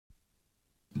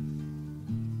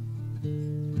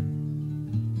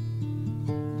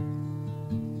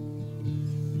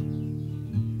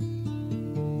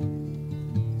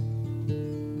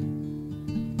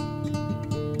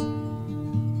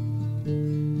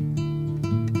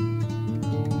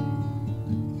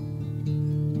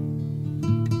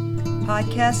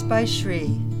Podcast by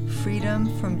Shri,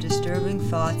 Freedom from Disturbing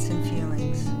Thoughts and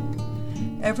Feelings.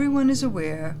 Everyone is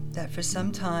aware that for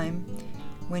some time,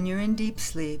 when you're in deep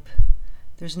sleep,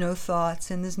 there's no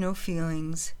thoughts and there's no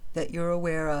feelings that you're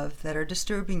aware of that are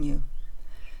disturbing you.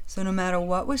 So no matter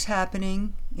what was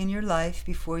happening in your life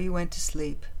before you went to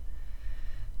sleep,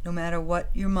 no matter what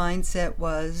your mindset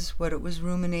was, what it was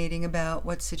ruminating about,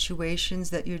 what situations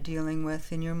that you're dealing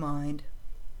with in your mind,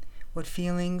 what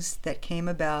feelings that came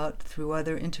about through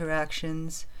other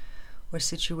interactions or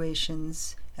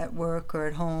situations at work or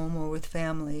at home or with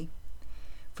family,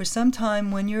 for some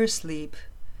time when you're asleep,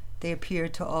 they appear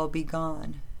to all be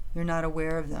gone. You're not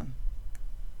aware of them.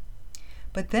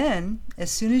 But then,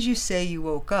 as soon as you say you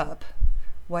woke up,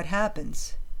 what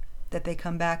happens? That they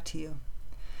come back to you.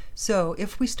 So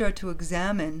if we start to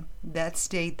examine that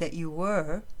state that you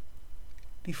were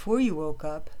before you woke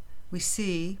up, we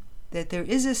see that there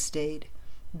is a state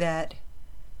that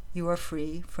you are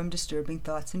free from disturbing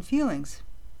thoughts and feelings.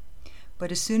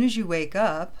 But as soon as you wake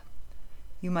up,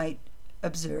 you might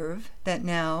observe that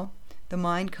now the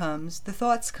mind comes, the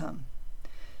thoughts come.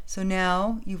 So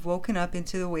now you've woken up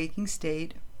into the waking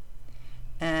state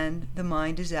and the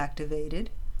mind is activated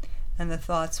and the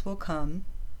thoughts will come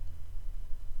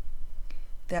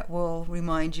that will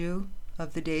remind you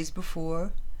of the days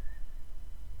before,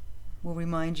 will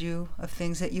remind you of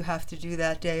things that you have to do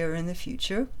that day or in the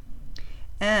future.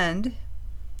 And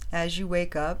as you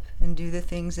wake up and do the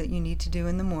things that you need to do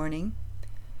in the morning,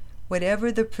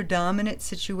 whatever the predominant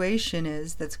situation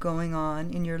is that's going on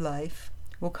in your life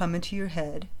will come into your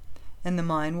head, and the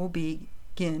mind will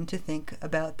begin to think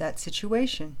about that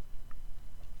situation.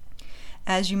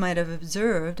 As you might have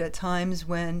observed, at times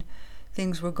when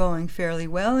things were going fairly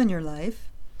well in your life,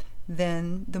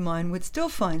 then the mind would still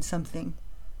find something,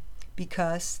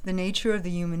 because the nature of the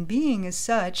human being is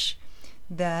such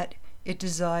that it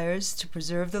desires to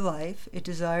preserve the life, it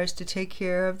desires to take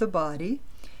care of the body,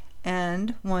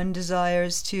 and one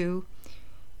desires to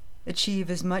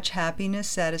achieve as much happiness,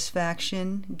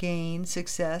 satisfaction, gain,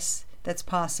 success that's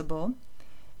possible,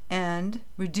 and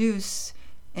reduce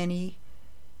any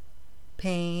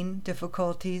pain,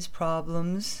 difficulties,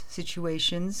 problems,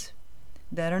 situations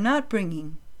that are not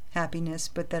bringing happiness,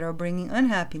 but that are bringing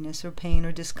unhappiness or pain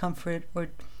or discomfort or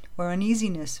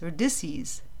uneasiness or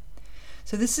dis-ease.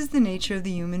 So this is the nature of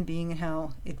the human being and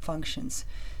how it functions.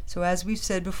 So as we've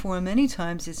said before many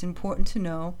times, it's important to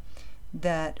know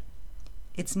that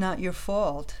it's not your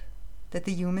fault that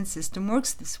the human system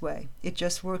works this way. It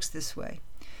just works this way.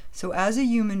 So as a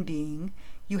human being,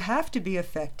 you have to be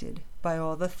affected by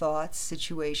all the thoughts,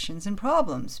 situations, and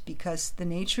problems, because the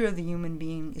nature of the human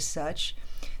being is such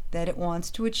that it wants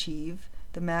to achieve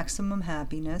the maximum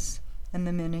happiness and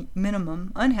the minimum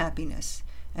unhappiness,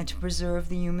 and to preserve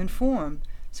the human form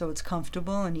so it's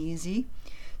comfortable and easy.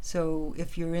 So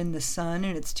if you're in the sun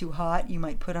and it's too hot, you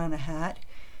might put on a hat.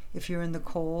 If you're in the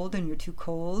cold and you're too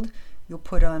cold, you'll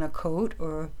put on a coat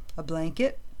or a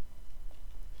blanket.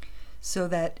 So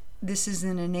that this is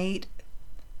an innate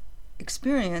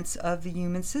experience of the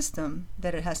human system,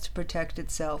 that it has to protect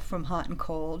itself from hot and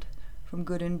cold, from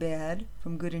good and bad,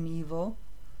 from good and evil,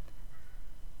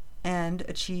 and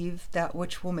achieve that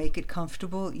which will make it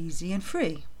comfortable, easy, and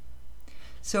free.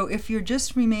 So if you're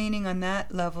just remaining on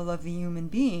that level of the human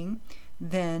being,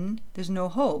 then there's no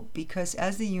hope, because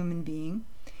as the human being,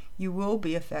 you will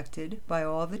be affected by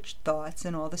all the thoughts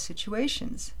and all the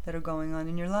situations that are going on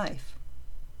in your life.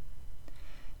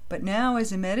 But now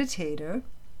as a meditator,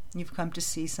 you've come to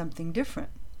see something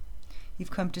different.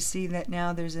 You've come to see that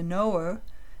now there's a knower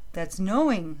that's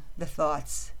knowing the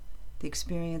thoughts, the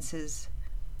experiences,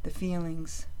 the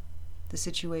feelings, the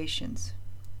situations.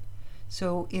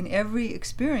 So in every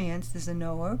experience, there's a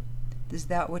knower, there's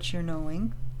that which you're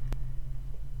knowing,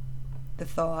 the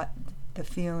thought, the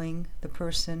feeling, the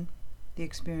person, the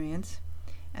experience,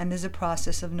 and there's a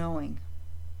process of knowing.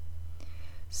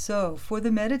 So for the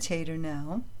meditator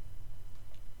now,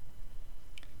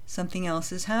 something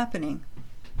else is happening.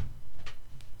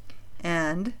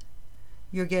 And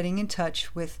you're getting in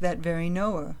touch with that very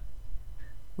knower,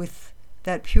 with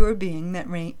that pure being that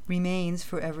remains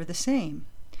forever the same.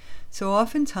 So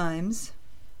oftentimes,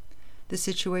 the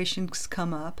situations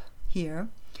come up here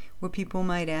where people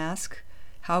might ask,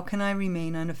 how can I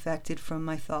remain unaffected from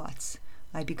my thoughts?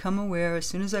 I become aware as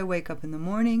soon as I wake up in the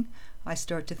morning, I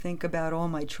start to think about all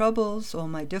my troubles, all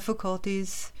my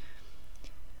difficulties,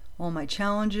 all my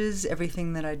challenges,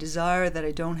 everything that I desire that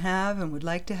I don't have and would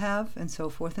like to have, and so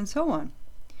forth and so on.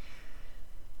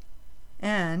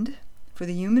 And for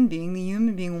the human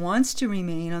being wants to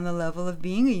remain on the level of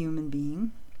being a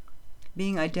human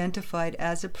being identified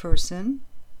as a person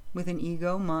with an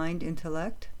ego, mind,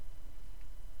 intellect,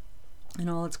 and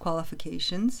all its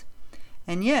qualifications,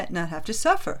 and yet not have to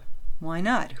suffer. Why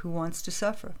not? Who wants to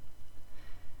suffer?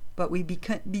 But we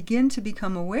begin to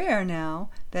become aware now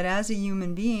that as a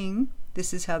human being,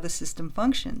 this is how the system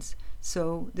functions.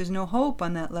 So there's no hope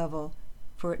on that level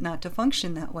for it not to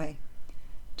function that way.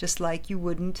 Just like you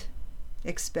wouldn't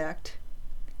expect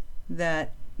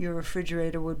that your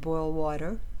refrigerator would boil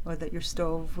water or that your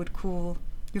stove would cool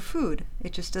your food.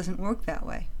 It just doesn't work that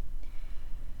way.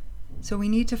 So we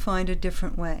need to find a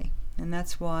different way. And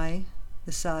that's why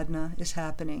the sadhana is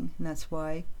happening. And that's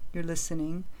why you're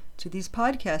listening to these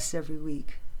podcasts every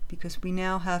week. Because we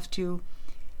now have to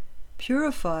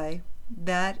purify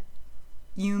that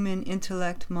human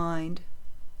intellect mind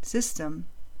system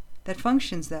that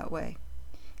functions that way.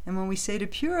 And when we say to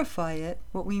purify it,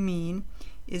 what we mean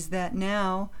is that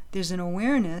now there's an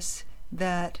awareness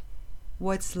that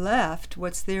what's left,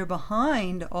 what's there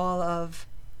behind all of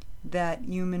that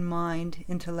human mind,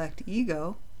 intellect,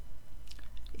 ego,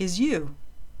 is you,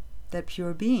 that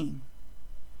pure being.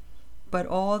 But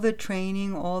all the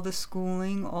training, all the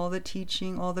schooling, all the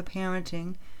teaching, all the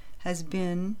parenting has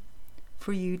been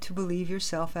for you to believe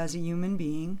yourself as a human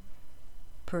being,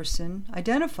 person,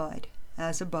 identified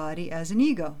as a body, as an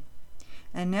ego.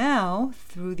 And now,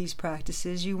 through these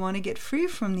practices, you want to get free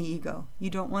from the ego. You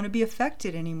don't want to be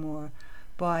affected anymore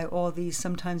by all these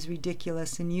sometimes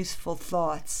ridiculous and useful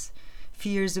thoughts,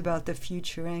 fears about the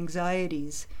future,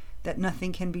 anxieties that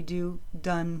nothing can be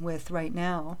done with right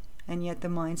now, and yet the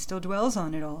mind still dwells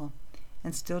on it all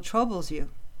and still troubles you.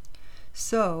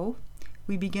 So,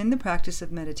 we begin the practice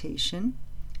of meditation,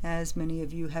 as many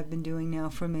of you have been doing now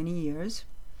for many years,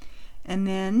 and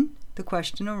then the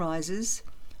question arises,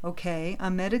 okay,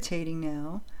 I'm meditating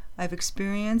now. I've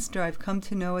experienced or I've come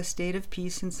to know a state of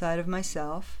peace inside of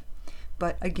myself.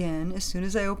 But again, as soon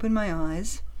as I open my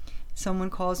eyes, someone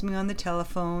calls me on the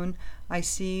telephone, I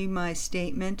see my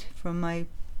statement from my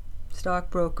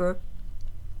stockbroker,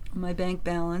 my bank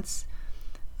balance,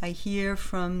 I hear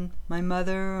from my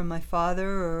mother or my father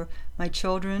or my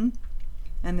children,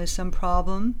 and there's some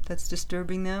problem that's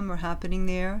disturbing them or happening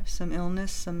there, some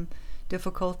illness, some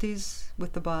difficulties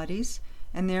with the bodies.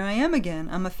 And there I am again.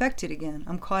 I'm affected again.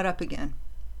 I'm caught up again.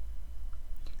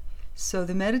 So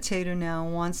the meditator now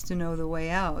wants to know the way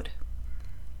out.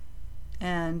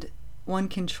 And one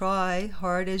can try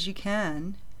hard as you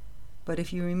can, but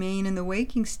if you remain in the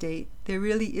waking state, there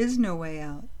really is no way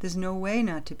out. There's no way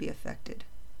not to be affected,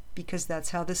 because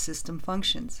that's how the system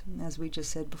functions, as we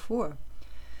just said before.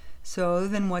 So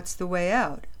then what's the way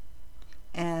out?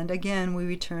 And again, we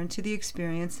return to the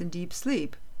experience in deep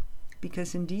sleep.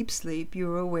 Because in deep sleep, you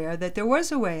were aware that there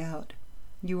was a way out.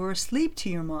 You were asleep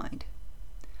to your mind.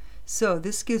 So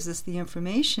this gives us the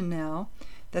information now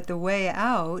that the way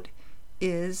out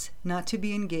is not to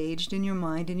be engaged in your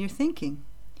mind and your thinking,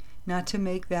 not to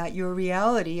make that your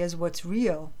reality as what's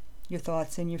real, your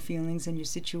thoughts and your feelings and your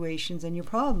situations and your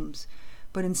problems,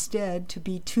 but instead to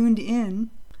be tuned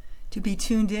in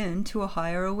to a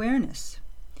higher awareness.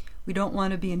 We don't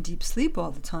want to be in deep sleep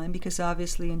all the time, because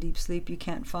obviously in deep sleep you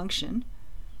can't function.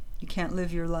 You can't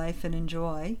live your life and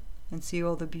enjoy and see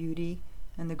all the beauty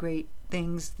and the great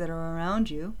things that are around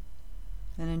you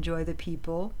and enjoy the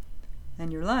people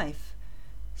and your life.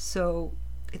 So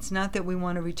it's not that we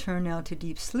want to return now to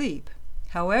deep sleep.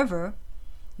 However,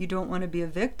 you don't want to be a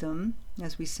victim,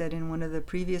 as we said in one of the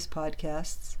previous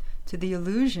podcasts, to the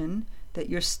illusion that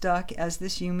you're stuck as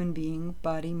this human being,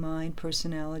 body, mind,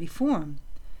 personality form.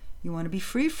 You want to be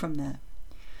free from that.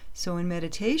 So in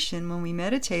meditation, when we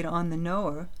meditate on the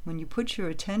knower, when you put your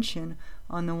attention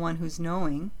on the one who's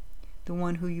knowing, the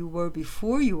one who you were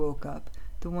before you woke up,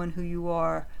 the one who you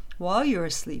are while you're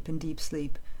asleep in deep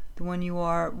sleep, the one you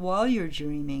are while you're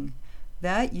dreaming,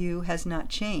 that you has not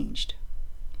changed.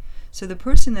 So the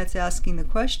person that's asking the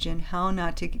question, how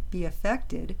not to be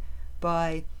affected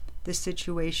by this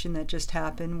situation that just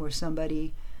happened where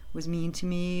somebody was mean to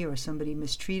me, or somebody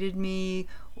mistreated me,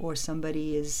 or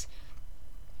somebody is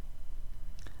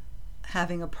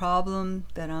having a problem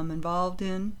that I'm involved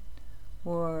in,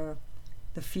 or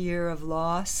the fear of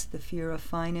loss, the fear of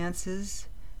finances,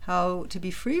 how to be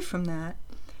free from that.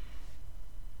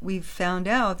 We've found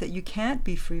out that you can't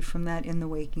be free from that in the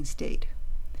waking state.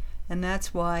 And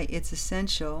that's why it's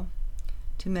essential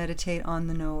to meditate on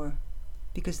the knower,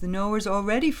 because the knower's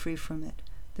already free from it.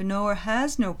 The knower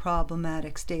has no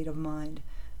problematic state of mind.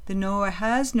 The knower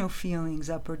has no feelings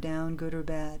up or down, good or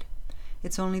bad.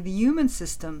 It's only the human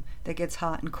system that gets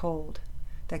hot and cold,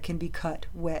 that can be cut,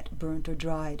 wet, burnt, or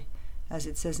dried, as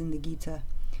it says in the Gita.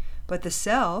 But the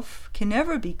self can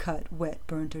never be cut, wet,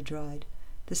 burnt, or dried.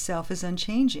 The self is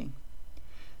unchanging.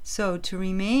 So to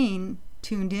remain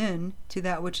tuned in to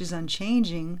that which is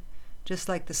unchanging, just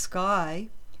like the sky,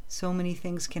 so many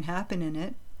things can happen in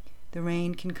it. The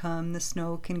rain can come, the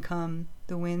snow can come,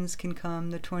 the winds can come,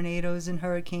 the tornadoes and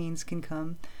hurricanes can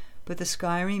come, but the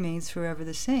sky remains forever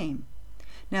the same.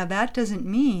 Now that doesn't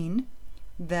mean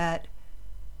that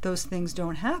those things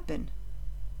don't happen.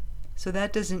 So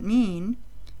that doesn't mean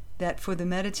that for the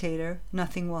meditator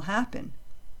nothing will happen.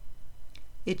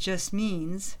 It just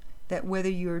means that whether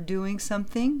you're doing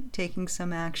something, taking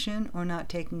some action, or not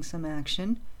taking some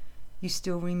action, you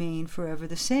still remain forever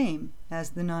the same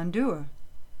as the non-doer.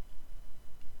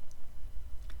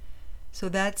 So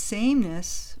that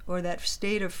sameness, or that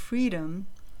state of freedom,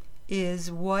 is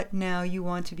what now you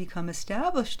want to become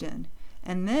established in.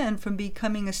 And then from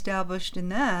becoming established in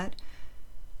that,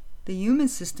 the human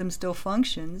system still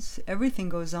functions. Everything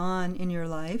goes on in your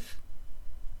life.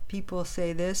 People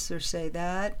say this or say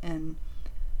that, and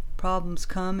problems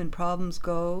come and problems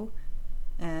go,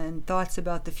 and thoughts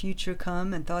about the future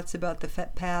come and thoughts about the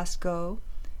past go,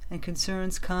 and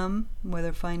concerns come,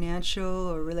 whether financial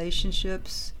or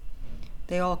relationships,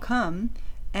 they all come,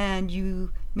 and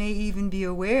you may even be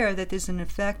aware that there's an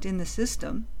effect in the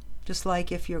system. Just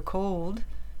like if you're cold,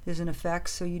 there's an effect,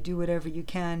 so you do whatever you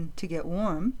can to get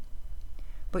warm,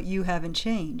 but you haven't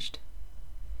changed.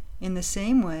 In the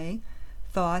same way,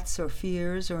 thoughts or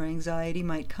fears or anxiety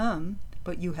might come,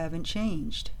 but you haven't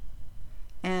changed.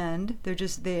 And they're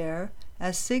just there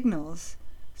as signals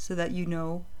so that you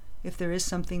know if there is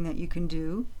something that you can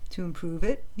do to improve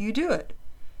it, you do it.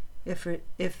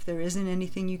 If there isn't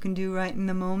anything you can do right in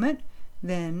the moment,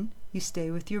 then you stay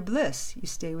with your bliss, you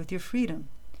stay with your freedom.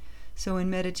 So in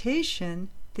meditation,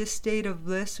 this state of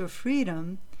bliss or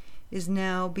freedom is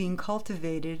now being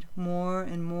cultivated more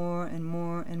and more and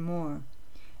more and more.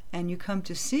 And you come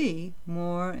to see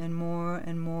more and more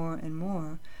and more and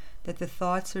more that the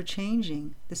thoughts are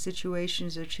changing, the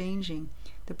situations are changing,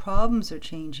 the problems are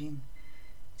changing.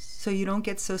 So you don't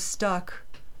get so stuck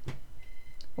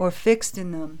or fixed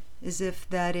in them as if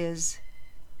that is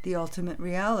the ultimate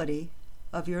reality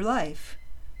of your life.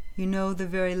 You know the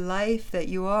very life that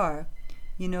you are.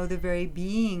 You know the very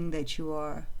being that you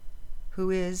are, who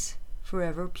is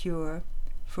forever pure,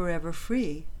 forever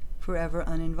free, forever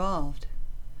uninvolved.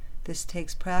 This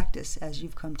takes practice, as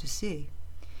you've come to see.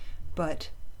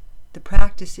 But the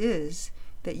practice is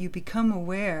that you become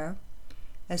aware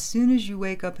as soon as you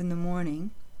wake up in the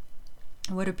morning.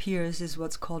 What appears is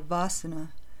what's called vasana.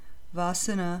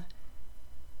 Vasana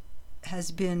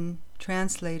has been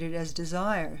translated as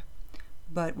desire,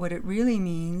 but what it really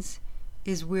means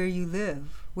is where you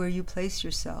live, where you place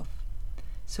yourself.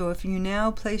 So if you now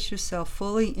place yourself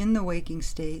fully in the waking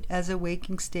state, as a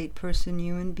waking state person,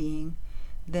 human being,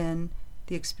 then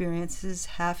the experiences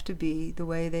have to be the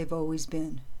way they've always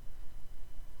been.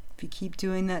 If you keep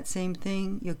doing that same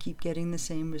thing, you'll keep getting the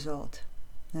same result,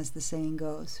 as the saying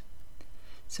goes.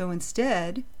 So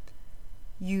instead,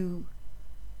 you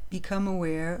become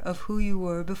aware of who you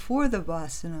were before the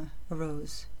vasana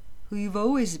arose, who you've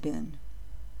always been.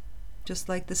 Just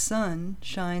like the sun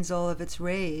shines all of its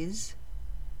rays,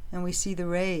 and we see the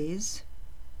rays,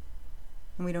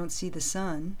 and we don't see the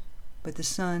sun, but the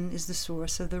sun is the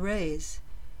source of the rays.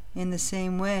 In the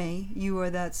same way, you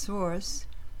are that source,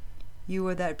 you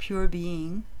are that pure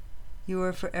being, you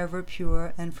are forever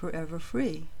pure and forever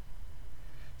free.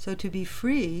 So to be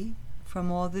free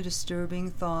from all the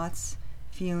disturbing thoughts,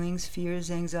 feelings,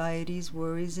 fears, anxieties,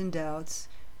 worries, and doubts,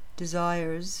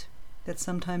 desires that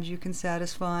sometimes you can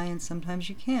satisfy and sometimes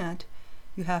you can't,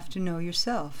 you have to know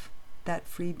yourself, that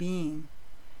free being.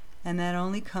 And that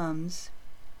only comes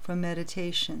from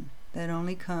meditation. That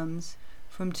only comes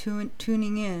from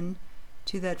tuning in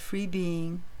to that free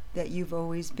being that you've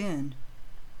always been.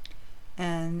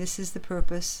 And this is the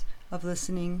purpose of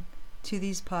listening to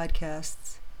these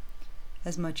podcasts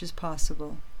as much as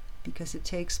possible, because it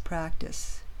takes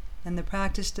practice. And the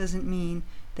practice doesn't mean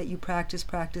that you practice,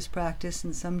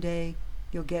 and someday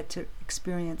you'll get to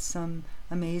experience some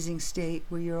amazing state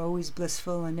where you're always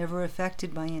blissful and never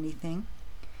affected by anything.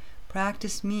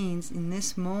 Practice means, in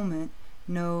this moment,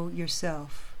 know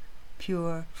yourself,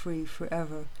 pure, free,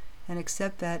 forever, and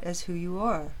accept that as who you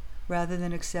are, rather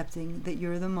than accepting that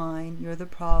you're the mind, you're the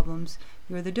problems,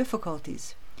 you're the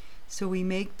difficulties. So we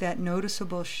make that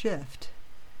noticeable shift.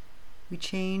 We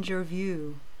change our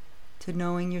view to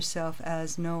knowing yourself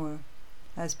as knower,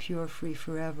 as pure, free,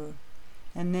 forever.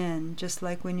 And then, just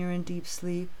like when you're in deep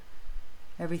sleep,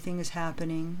 everything is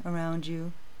happening around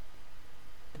you.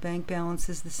 The bank balance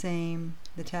is the same,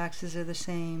 the taxes are the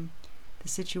same, the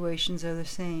situations are the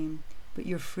same, but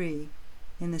you're free.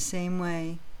 In the same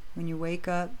way, when you wake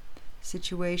up,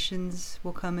 Situations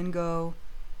will come and go,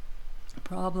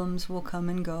 problems will come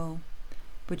and go,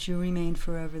 but you remain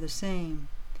forever the same.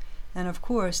 And of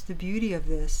course, the beauty of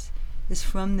this is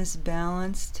from this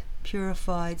balanced,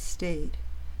 purified state,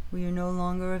 where you're no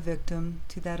longer a victim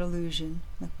to that illusion,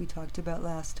 like we talked about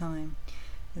last time.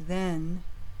 Then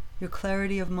your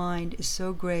clarity of mind is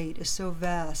so great, is so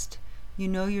vast. You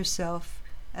know yourself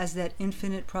as that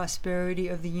infinite prosperity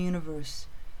of the universe.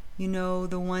 You know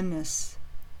the oneness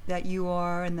that you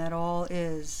are and that all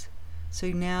is. So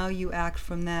now you act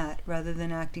from that rather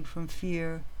than acting from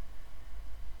fear,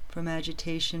 from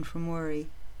agitation, from worry.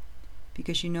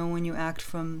 Because you know when you act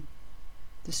from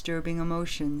disturbing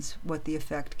emotions what the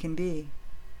effect can be.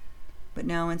 But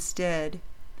now instead,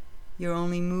 you're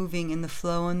only moving in the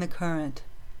flow and the current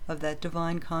of that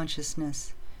divine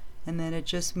consciousness, and then it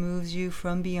just moves you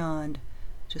from beyond,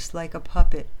 just like a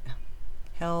puppet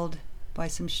held by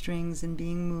some strings and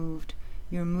being moved.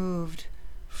 You're moved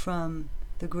from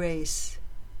the grace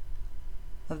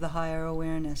of the higher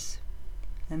awareness.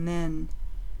 And then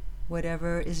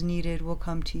whatever is needed will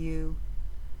come to you,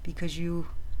 because you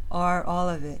are all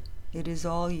of it. It is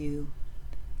all you.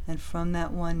 And from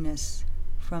that oneness,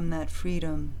 from that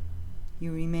freedom,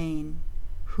 you remain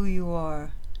who you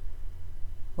are.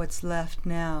 What's left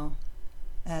now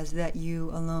as that you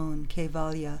alone,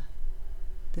 Kaivalya,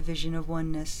 the vision of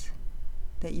oneness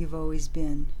that you've always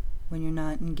been when you're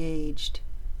not engaged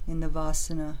in the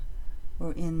vasana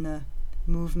or in the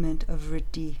movement of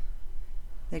vritti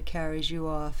that carries you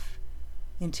off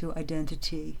into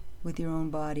identity with your own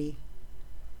body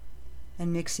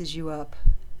and mixes you up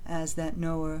as that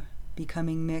knower,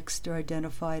 becoming mixed or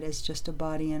identified as just a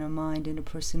body and a mind and a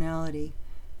personality,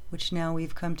 which now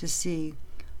we've come to see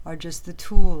are just the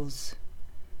tools.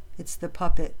 It's the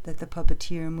puppet that the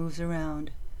puppeteer moves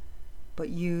around. But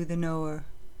you, the knower,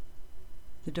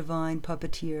 the divine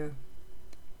puppeteer,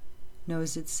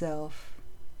 knows itself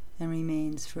and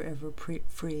remains forever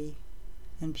free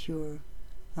and pure,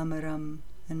 amaram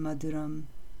and maduram,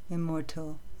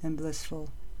 immortal and blissful.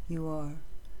 You are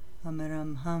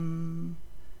amaram hum,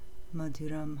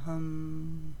 maduram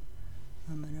hum,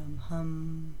 amaram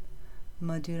hum,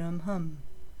 maduram hum.